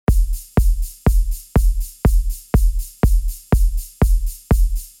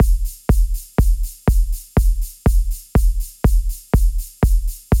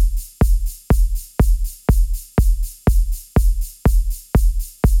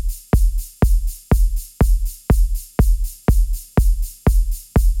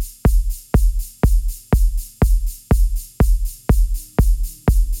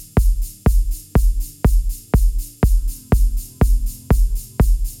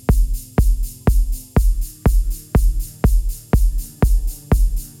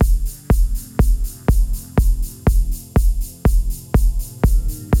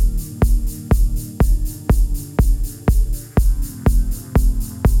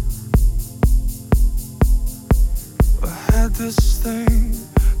this thing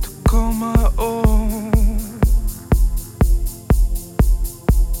to call my own.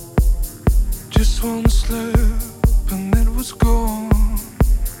 Just one slip and it was gone.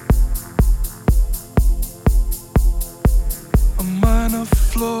 A minor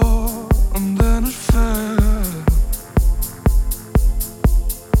flaw and then it fell.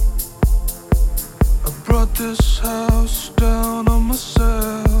 I brought this house down on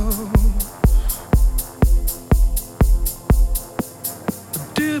myself.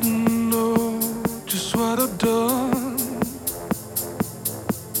 Didn't know just what I'd done.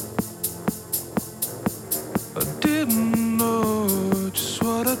 I didn't know just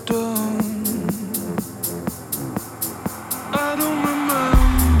what I'd done. I don't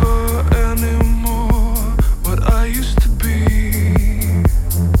remember anymore what I used to be.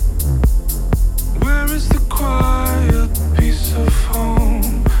 Where is the quiet piece of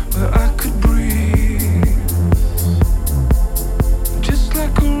home where I could breathe? Just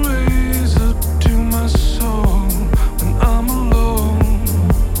like a razor to my soul when I'm alone.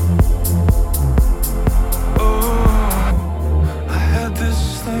 Oh, I had this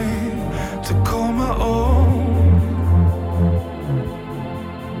thing to call my own.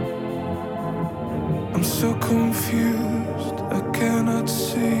 I'm so confused, I cannot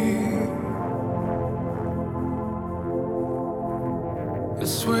see.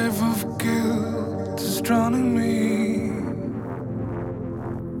 This wave of guilt is drowning me.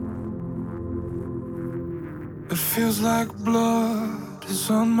 It feels like blood is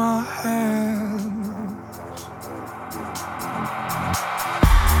on my hands.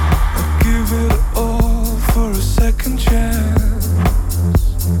 I give it all for a second chance.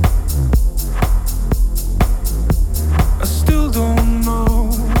 I still don't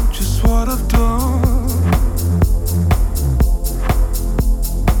know just what I've done.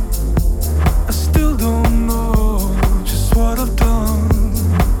 I still don't know just what I've done.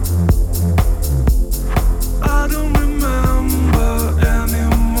 I don't remember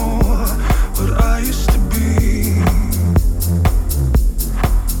anymore what I used to be.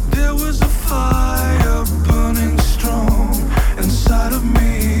 There was a fire burning strong inside of me.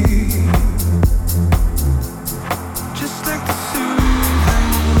 Just like the soothing,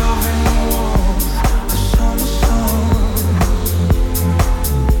 loving warmth of summer sun.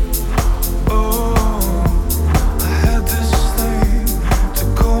 Oh, I had this thing to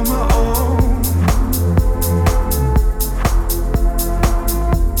call my own.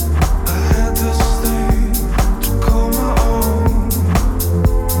 I had this thing to call my own.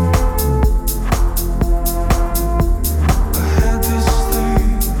 I had this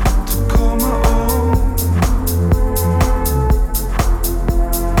thing to call my own.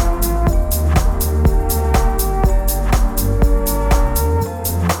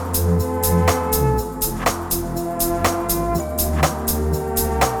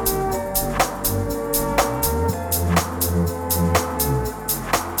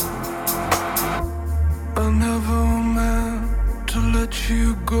 I never meant to let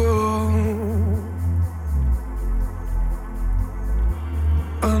you go.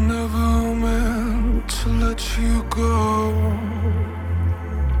 I never meant to let you go.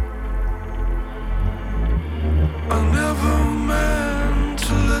 I never meant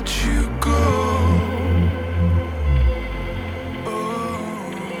to let you go. Oh,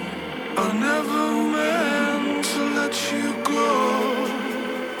 I never meant to let you go.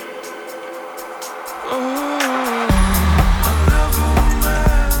 Oh, I never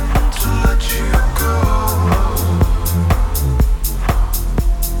meant to let you go.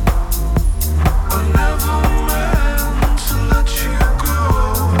 I never meant to let you go.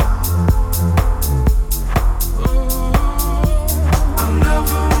 Oh, I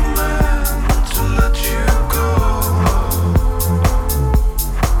never meant to let you go.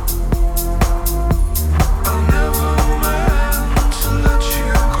 I never meant to let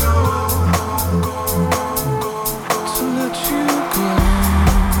you go. To let you go.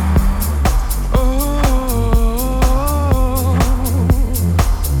 Oh,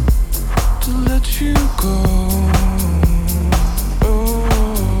 to let you go. Oh,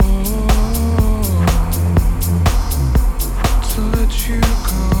 to let you go.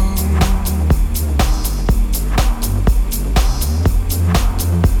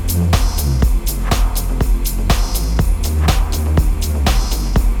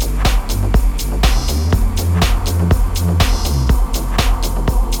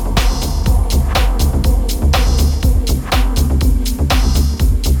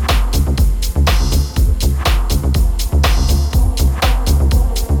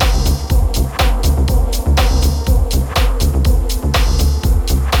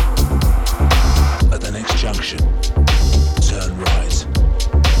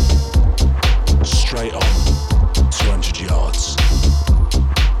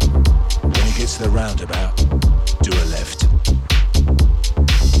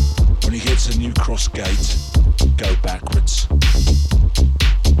 cross gate, go backwards.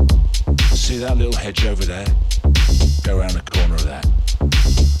 See that little hedge over there? Go around the corner of that.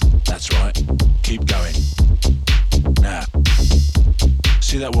 That's right. Keep going. Now,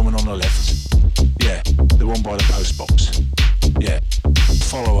 see that woman on the left? Yeah, the one by the post box. Yeah,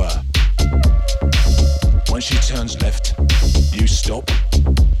 follow her. When she turns left, you stop,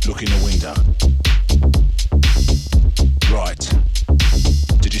 look in the window. Right.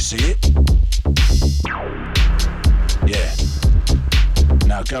 Did you see it? Yeah.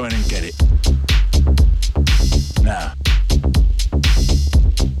 Now go in and get it. Now,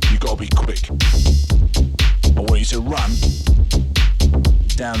 you gotta be quick. I want you to run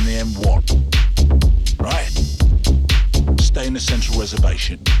down the M1. Right? Stay in the central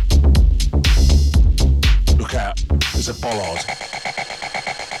reservation. Look out, there's a bollard.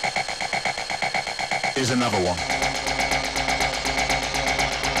 Here's another one.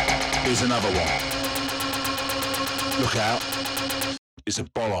 Here's another one. Look out, it's a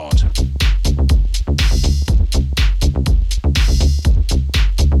bollard.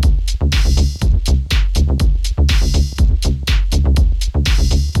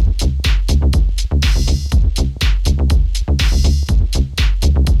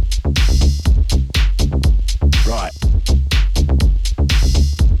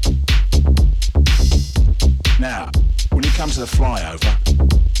 To the flyover,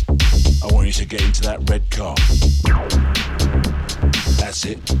 I want you to get into that red car. That's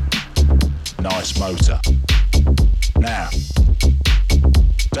it. Nice motor. Now,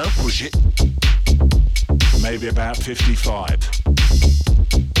 don't push it. Maybe about 55.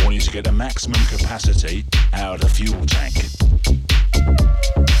 I want you to get the maximum capacity out of the fuel tank.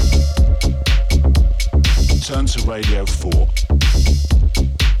 Turn to radio 4.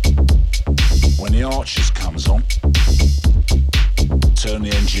 When the Archers comes on, turn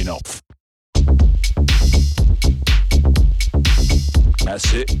the engine off.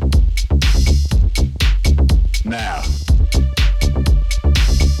 That's it. Now.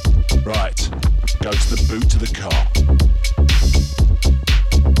 Right. Go to the boot of the car.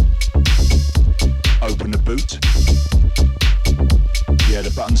 Open the boot. Yeah,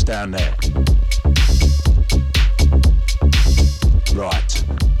 the button's down there. Right.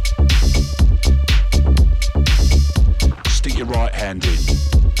 Stick your right hand in.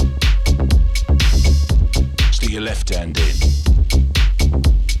 Stick your left hand in.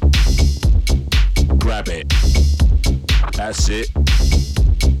 Grab it. That's it.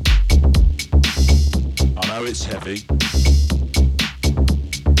 I know it's heavy.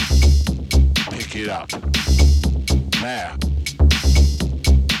 Pick it up. Now,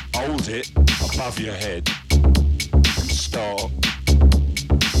 hold it above your head. Start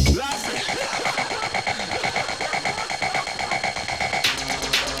laughing.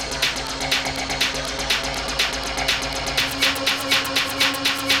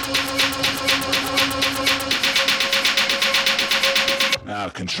 Now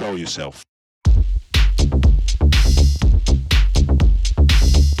control yourself.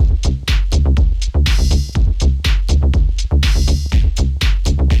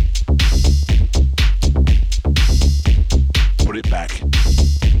 Put it back.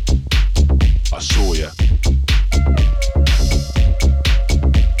 I saw you.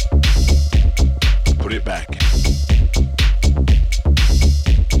 Put it back.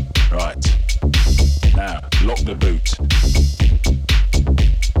 Right. Now, lock the boot.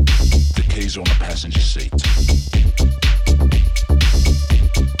 The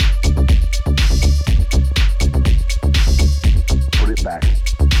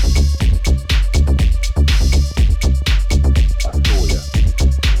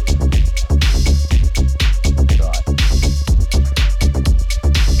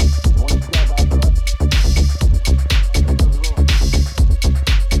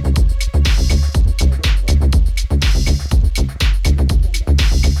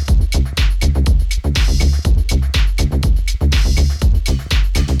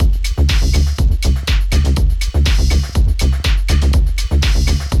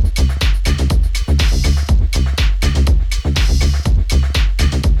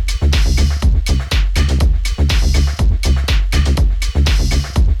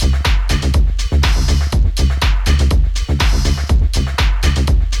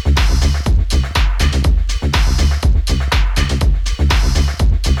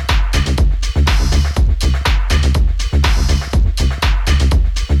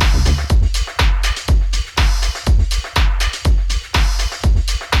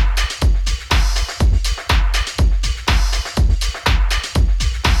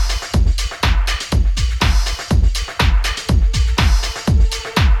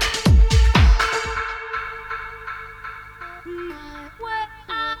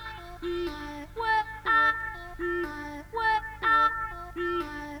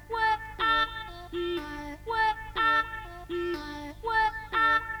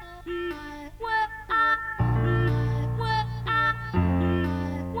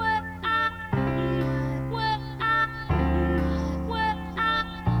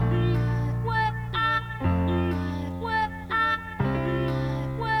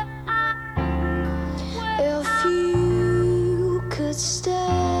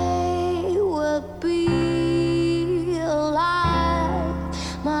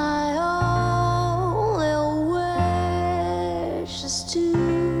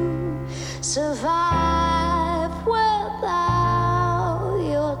survive without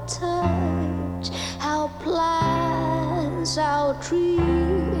your touch. Our plans, our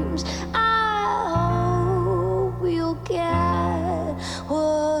dreams, I hope you'll get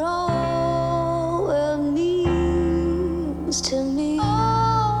what all it means to me.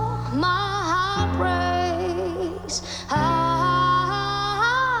 Oh, my heart breaks.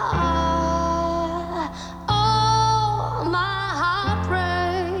 Oh, my heart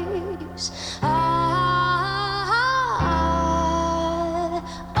breaks.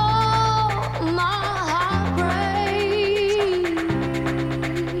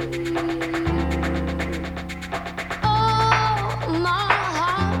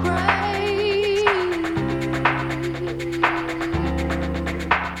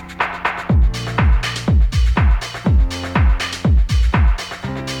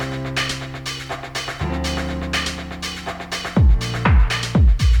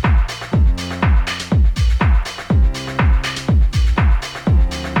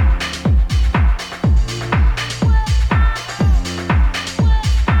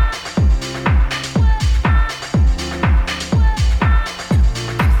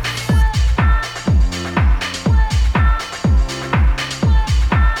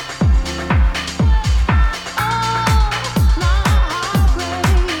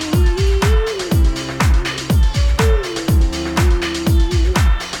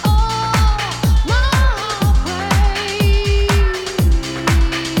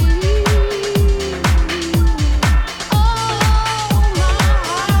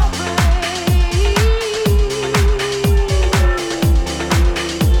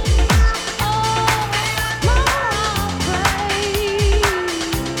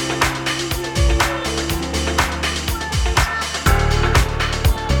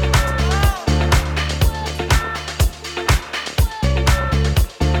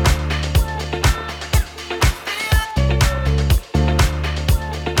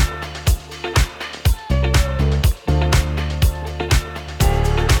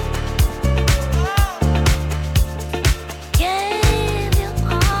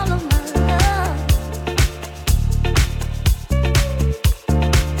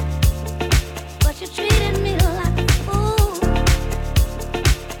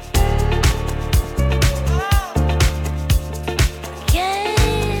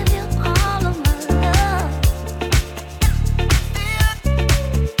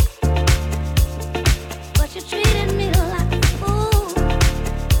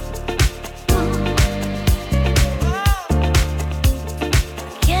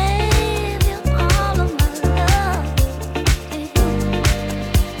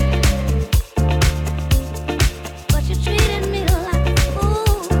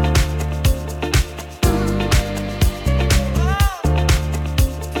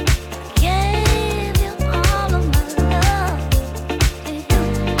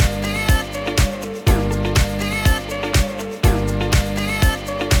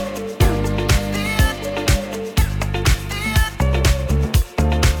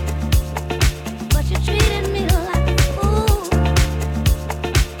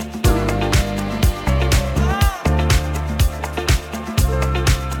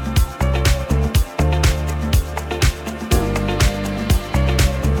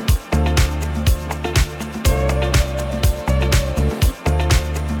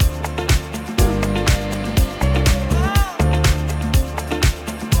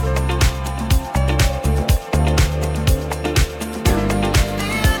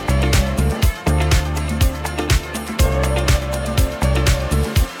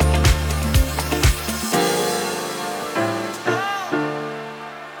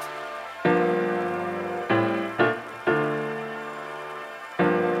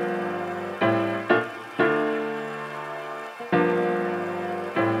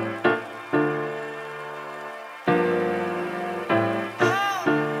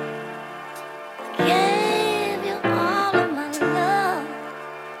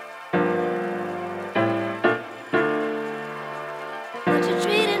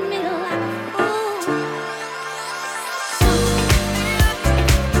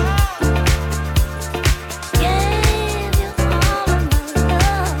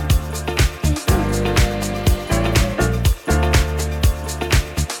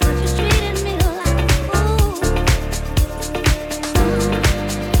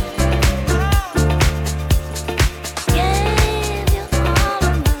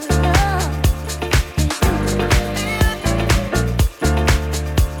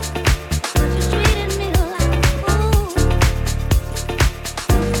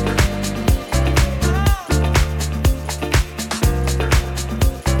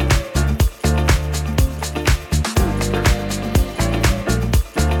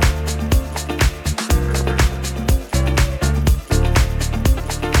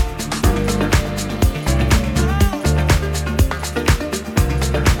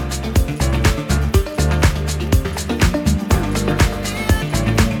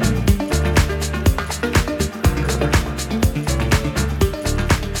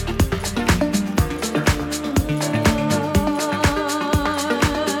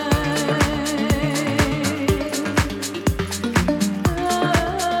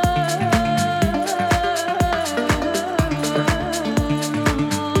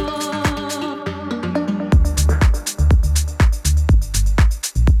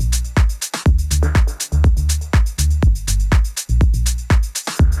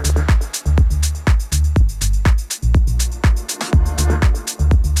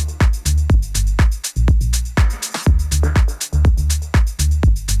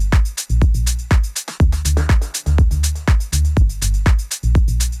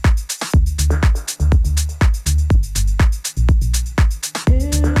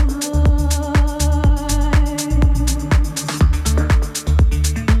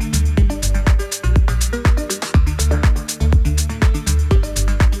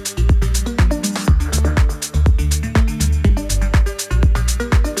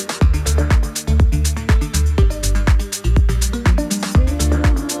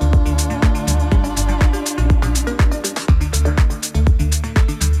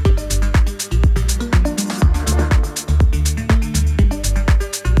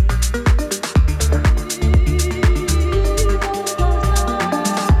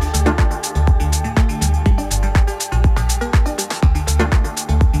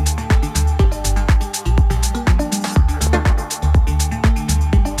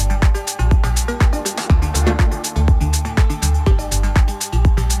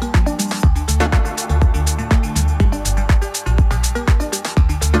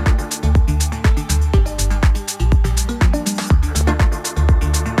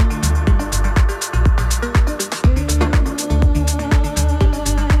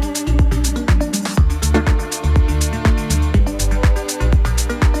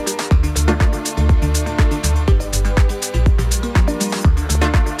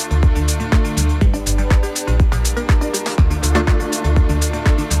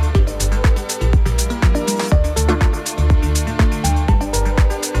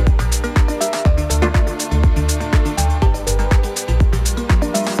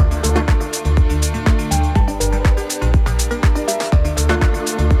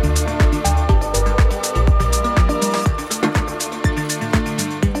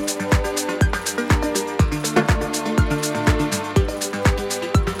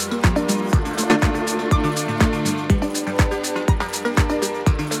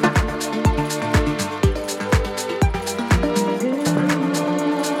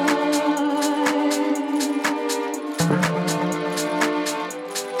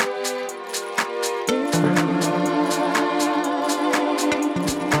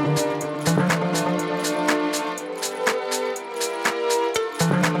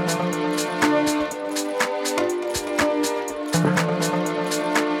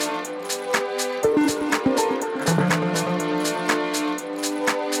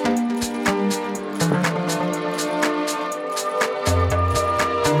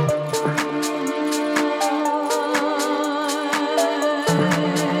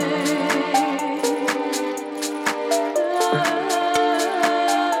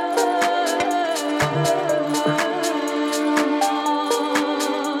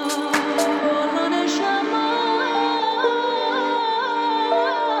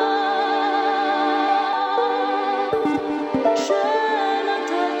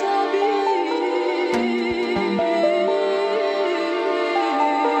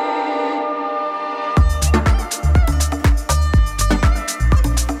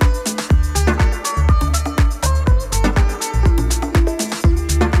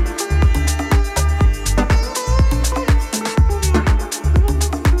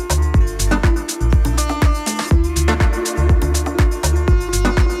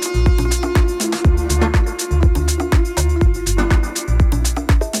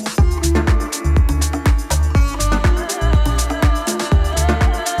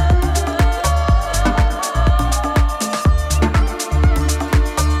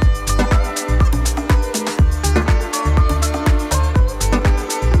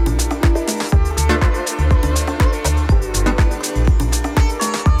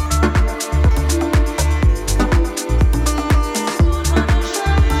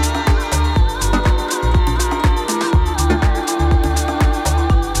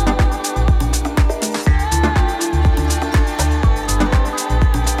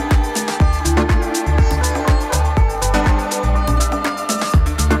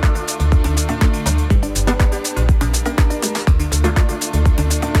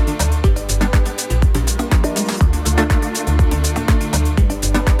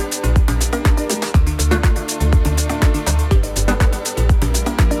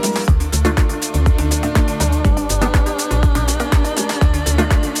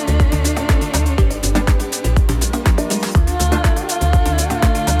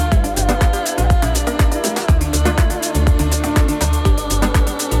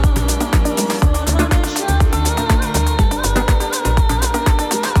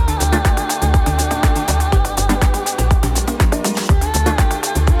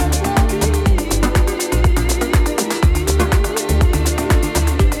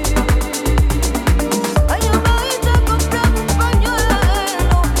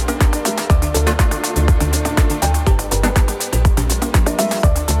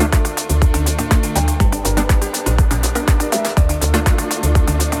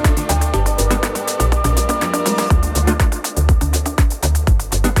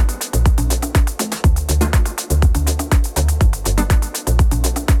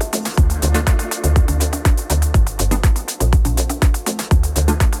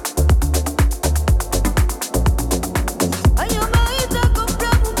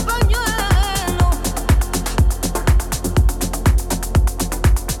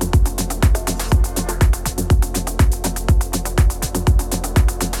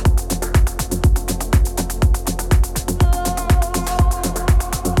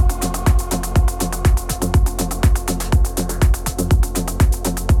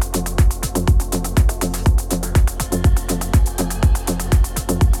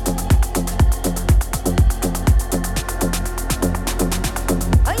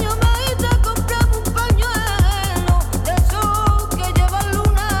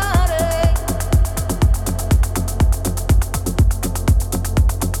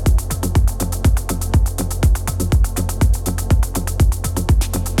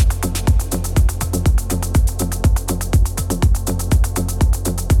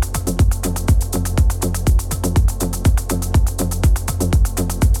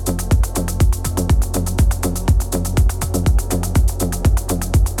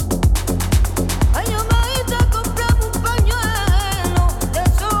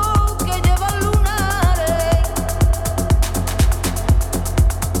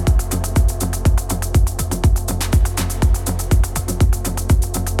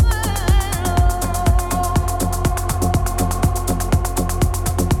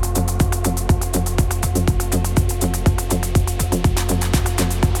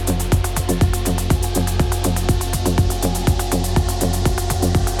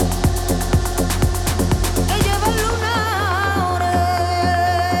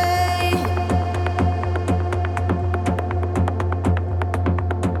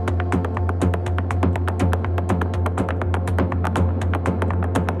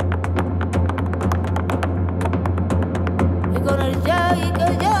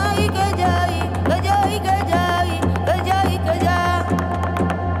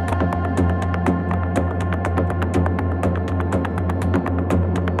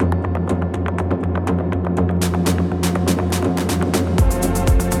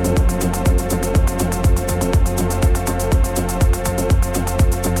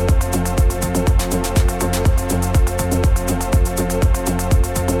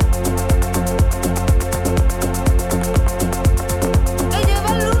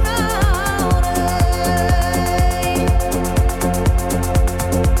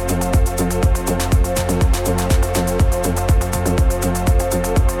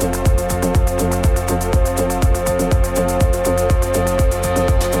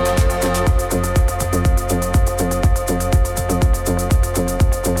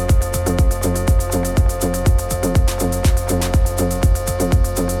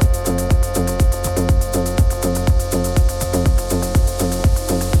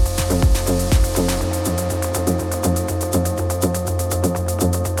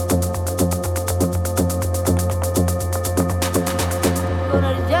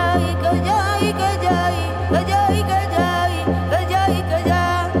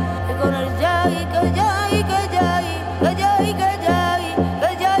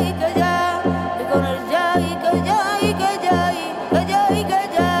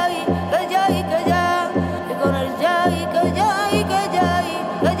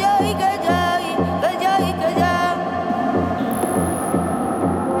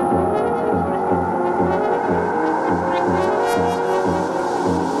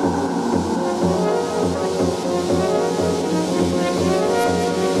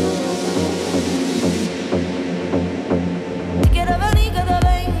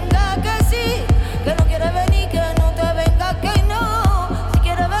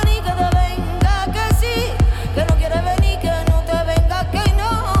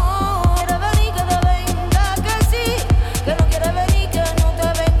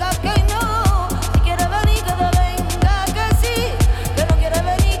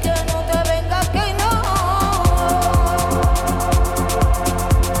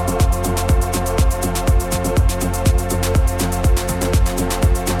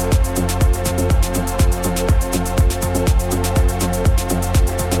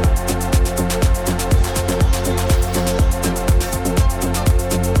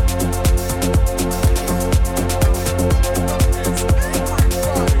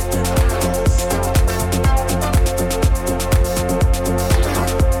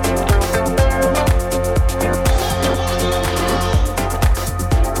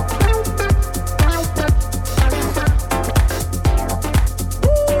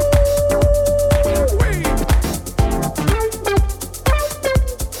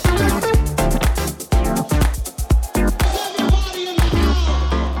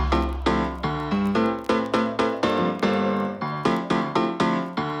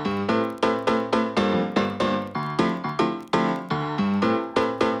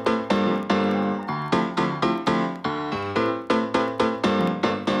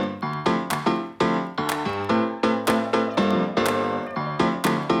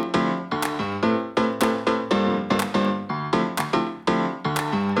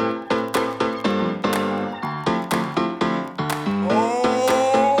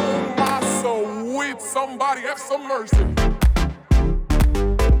 Somebody have some mercy.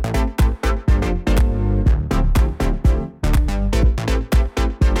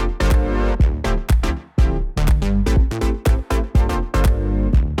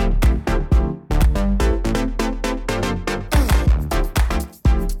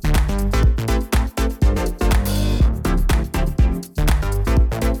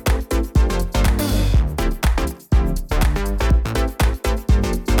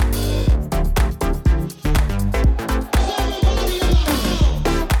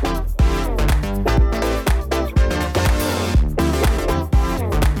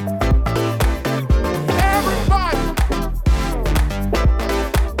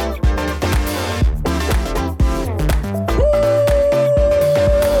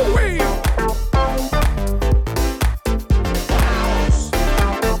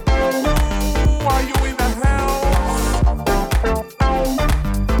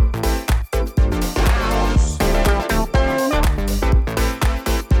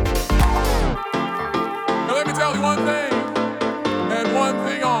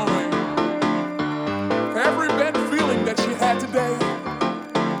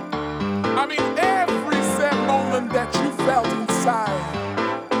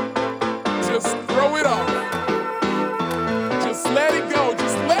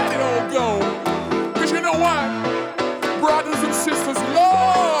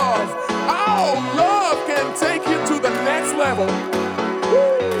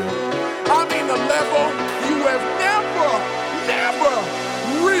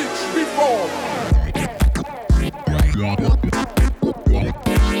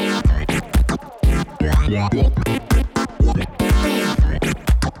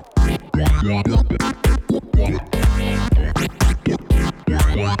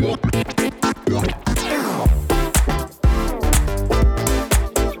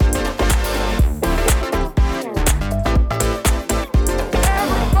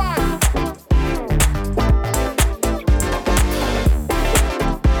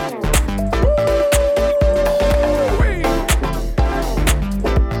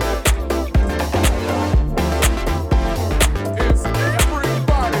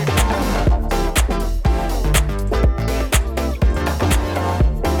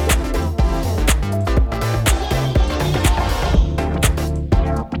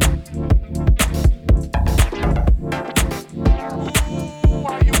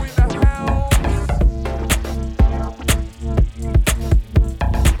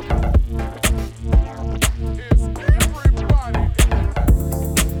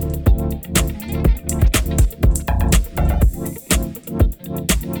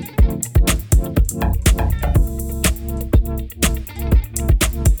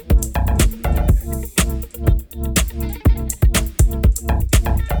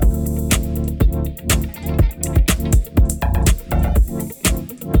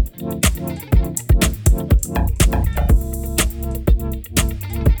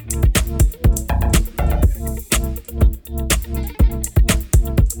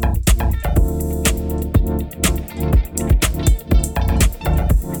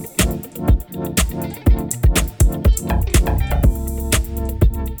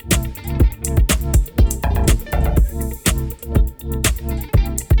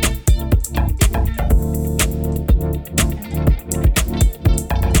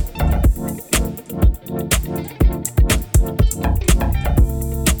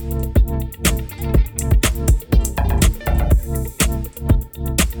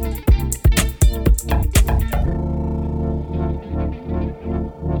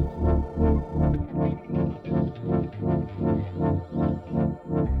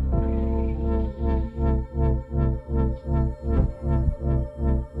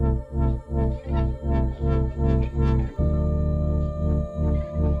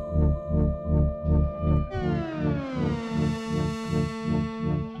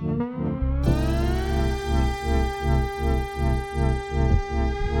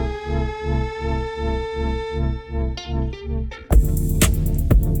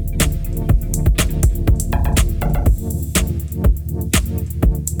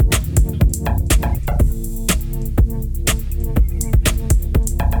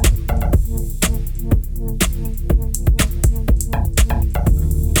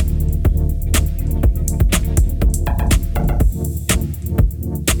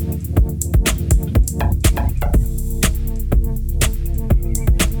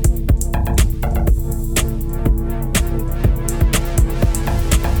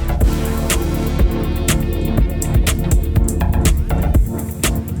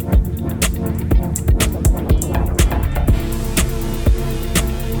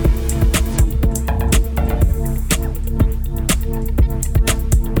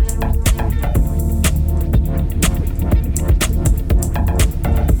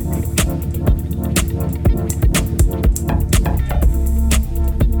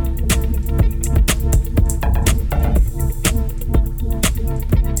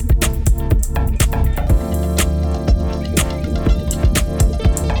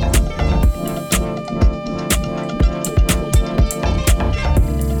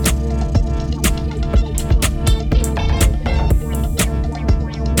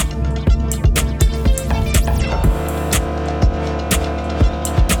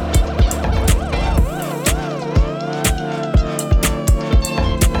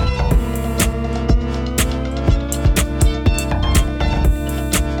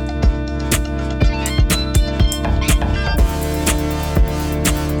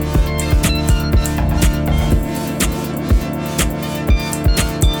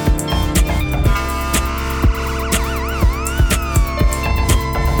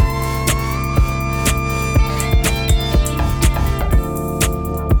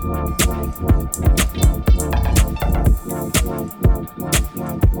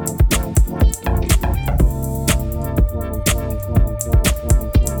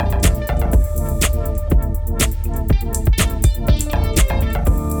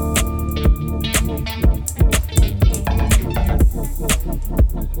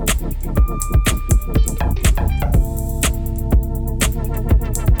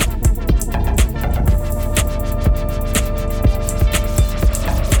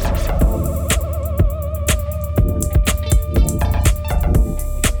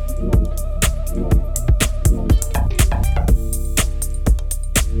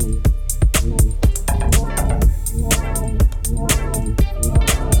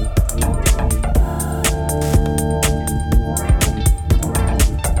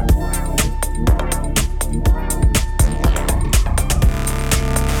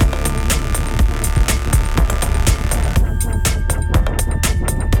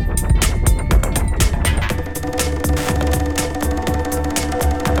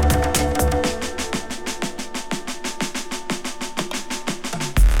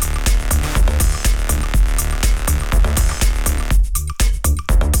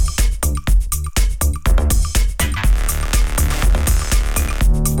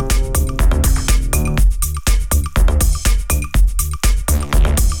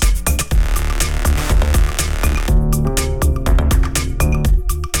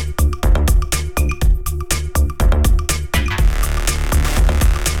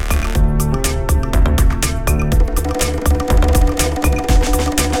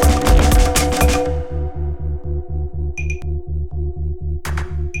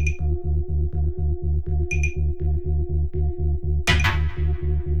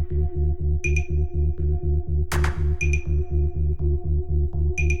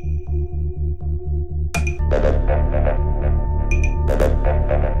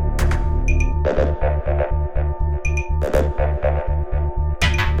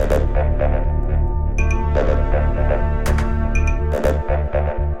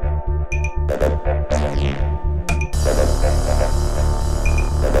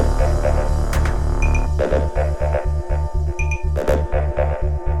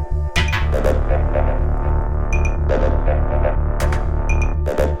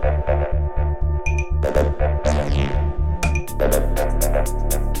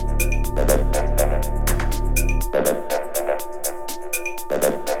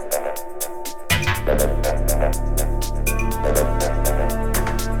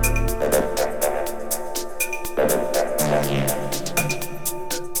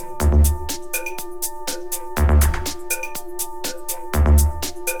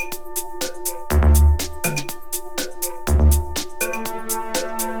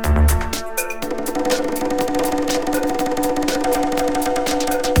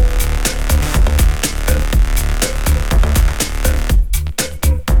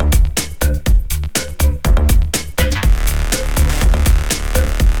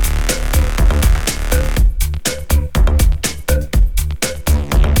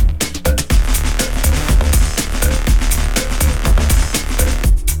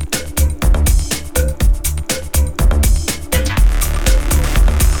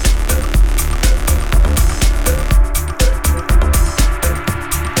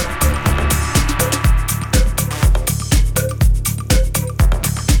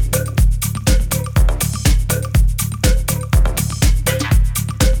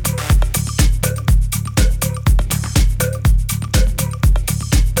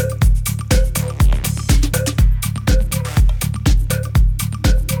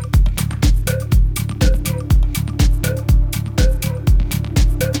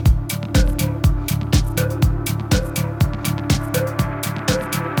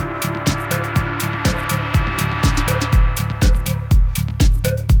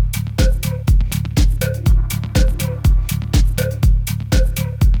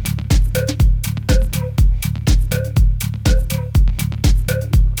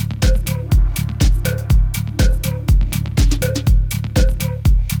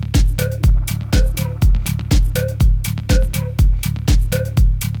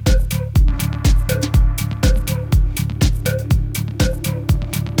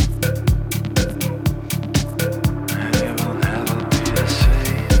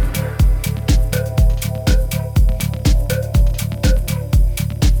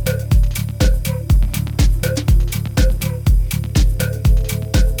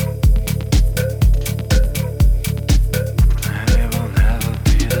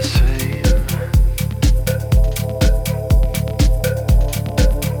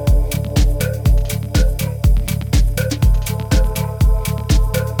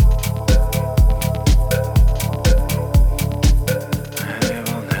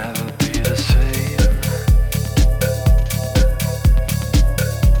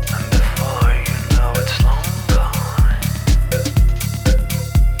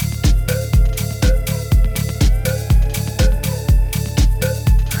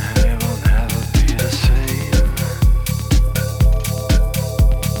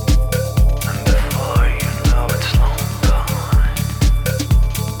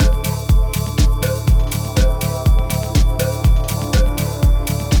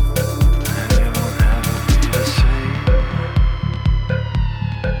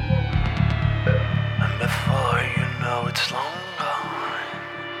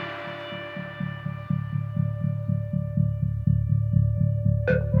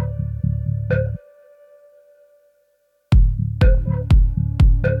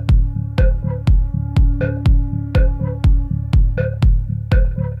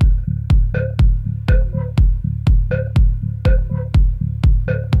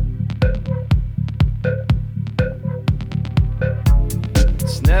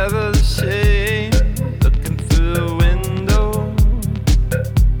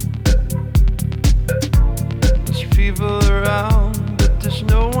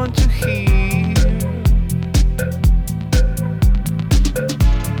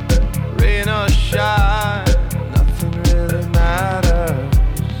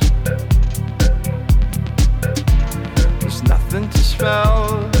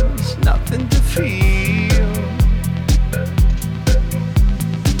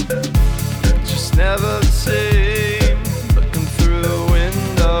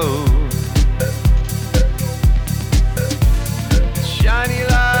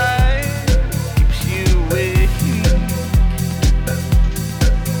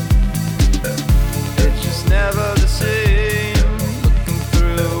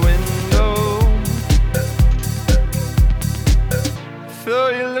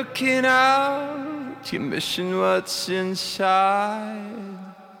 looking out, you're missing what's inside.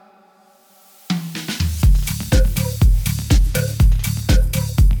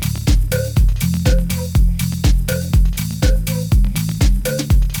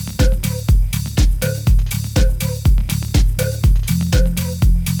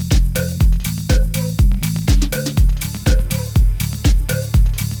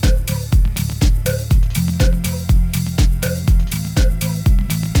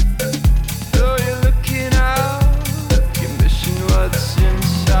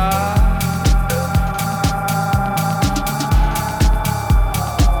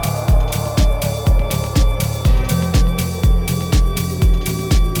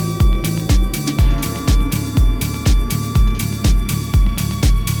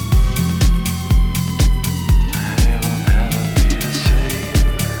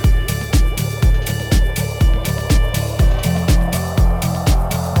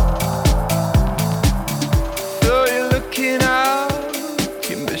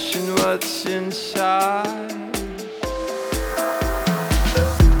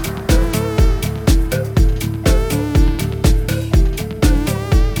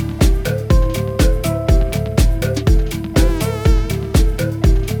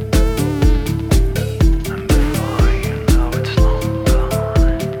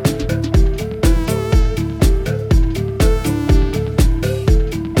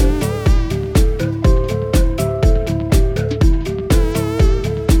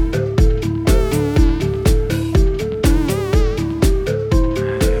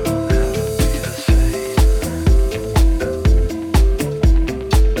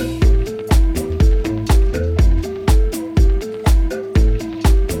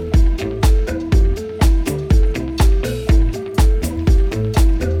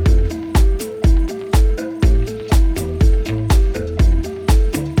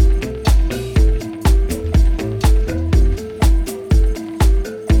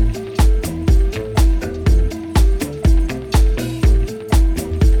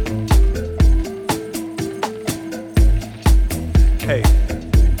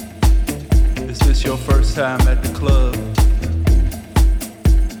 Time at the club,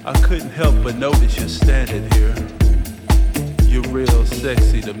 I couldn't help but notice you standing here. You're real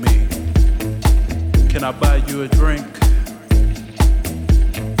sexy to me. Can I buy you a drink?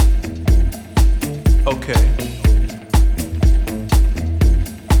 Okay.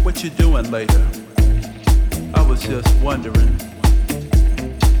 What you doing later? I was just wondering,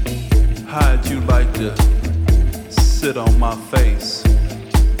 how'd you like to sit on my face?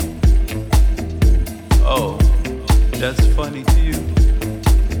 Oh, that's funny to you?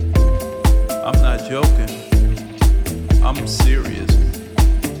 I'm not joking. I'm serious.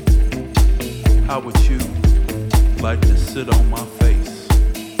 How would you like to sit on my face?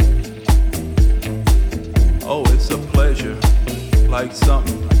 Oh, it's a pleasure, like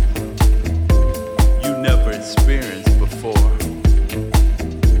something you never experienced before.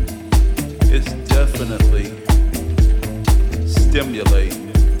 It's definitely stimulating.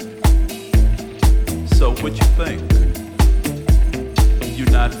 So what you think? You're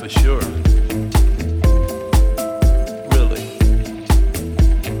not for sure. Really?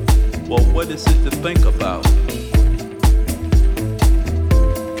 Well, what is it to think about?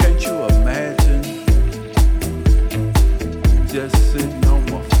 Can't you imagine just sitting on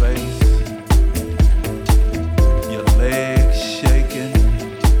my face? Your legs shaking,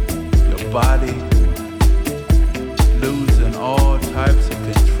 your body losing all types of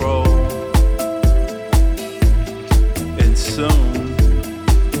control. Soon,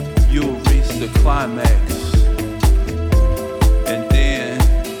 you'll reach the climax, and then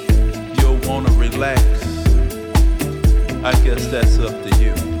you'll want to relax. I guess that's up to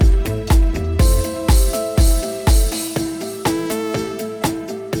you.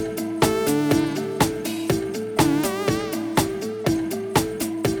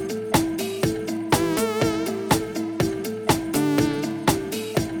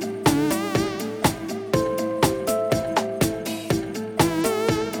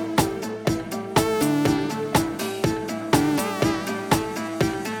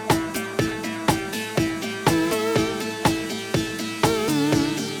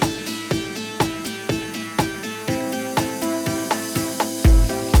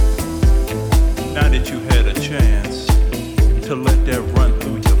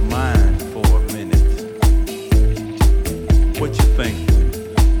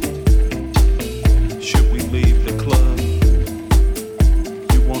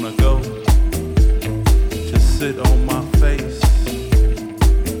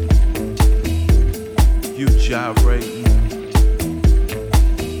 gyrating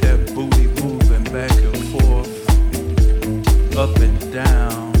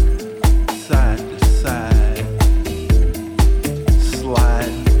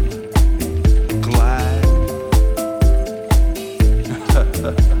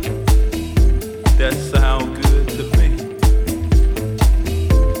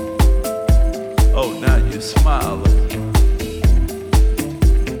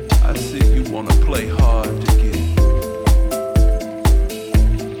wanna play hard to get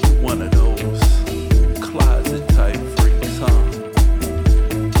one of those closet type freaks, huh?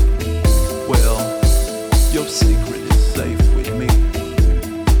 Well, your secret is safe with me.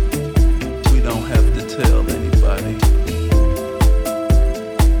 We don't have to tell anybody.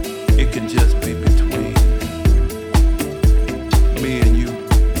 It can just be between me and you.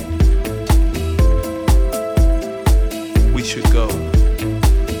 We should go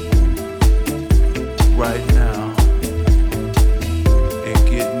right now and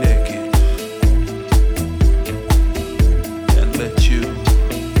get naked and let you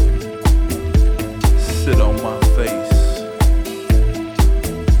sit on my face.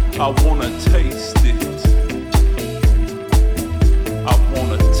 I wanna taste it. I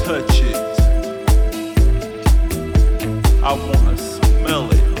wanna touch it. I wanna smell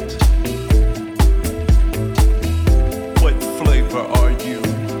it. What flavor are you?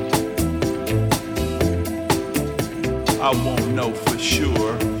 I won't know for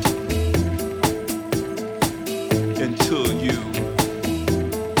sure until you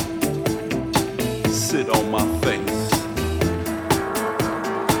sit on my face.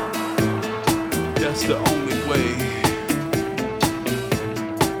 That's the only way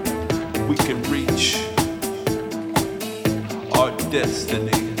we can reach our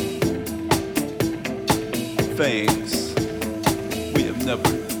destiny. Things we have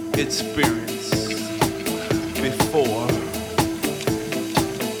never experienced before.